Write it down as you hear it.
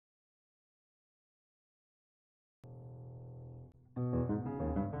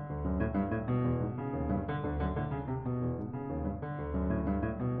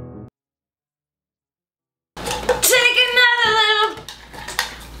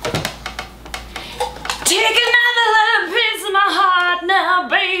Take another little piece of my heart now,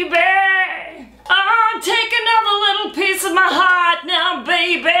 baby. Oh, take another little piece of my heart now,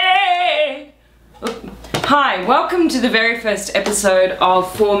 baby. Hi, welcome to the very first episode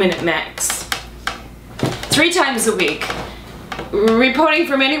of 4 Minute Max. 3 times a week, reporting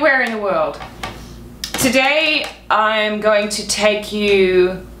from anywhere in the world. Today, I'm going to take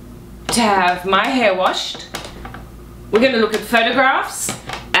you to have my hair washed. We're going to look at photographs.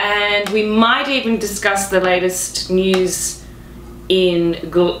 And we might even discuss the latest news and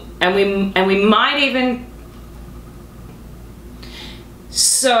we might even.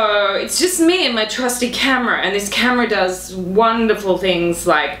 So it's just me and my trusty camera, and this camera does wonderful things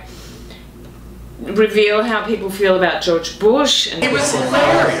like reveal how people feel about George Bush. And it was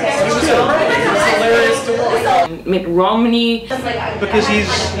hilarious. It was hilarious to watch. Mitt Romney. Because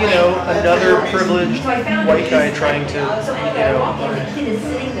he's, you know, another privileged white guy trying to,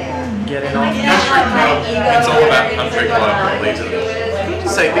 get in on It's all about country club religion.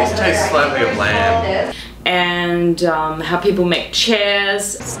 Say these taste slightly of land. And how people make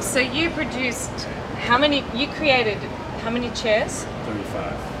chairs. So you produced you created how many chairs?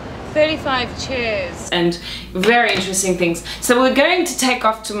 35 chairs. And very interesting things. So we're going to take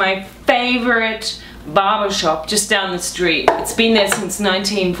off to my favorite barber shop just down the street. It's been there since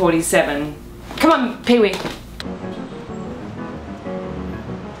 1947. Come on, Pee-wee.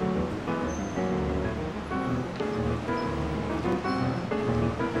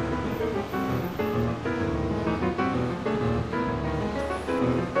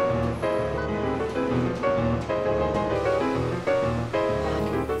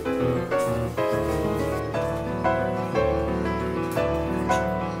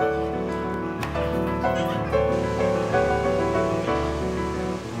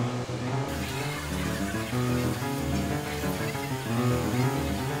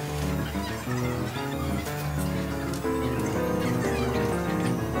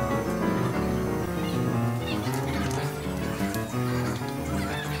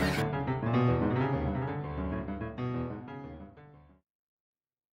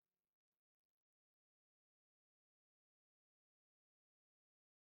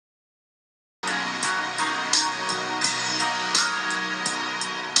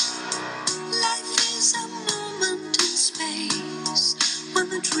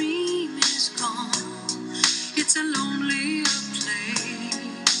 Dream is gone, it's a lonely place.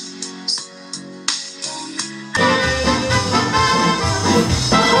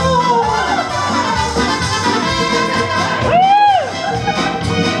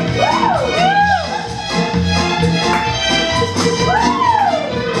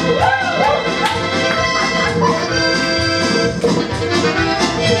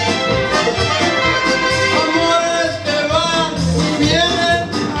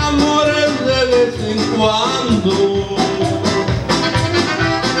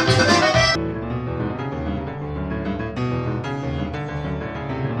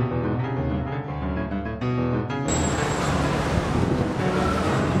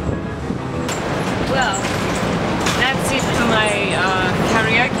 Well, that's it for my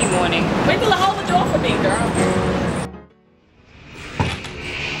karaoke morning. Maybe hold the door for me, girl.